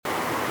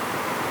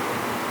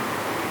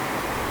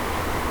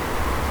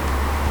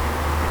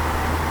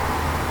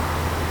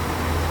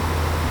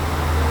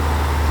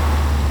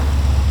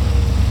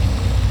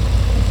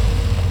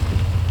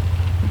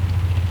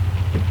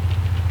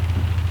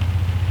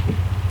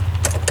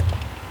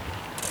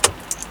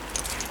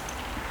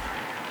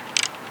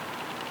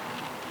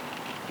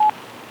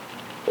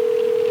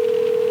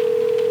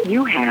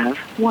You have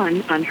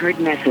one unheard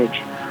message.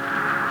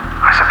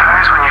 I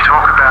suppose when you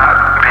talk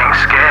about being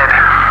scared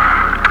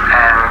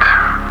and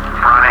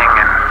running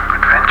and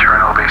adventure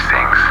and all these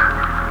things,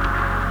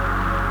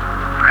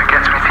 it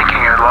gets me thinking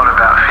a lot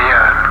about fear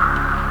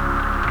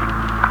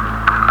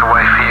and the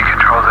way fear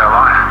controls our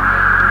life.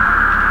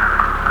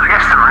 I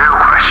guess the real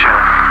question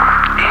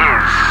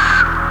is,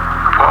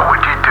 what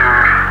would you do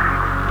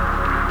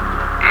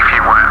if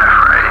you weren't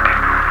afraid?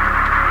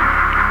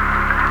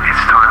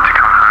 It's time to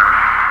come home.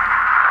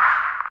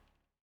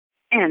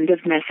 End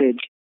of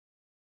message.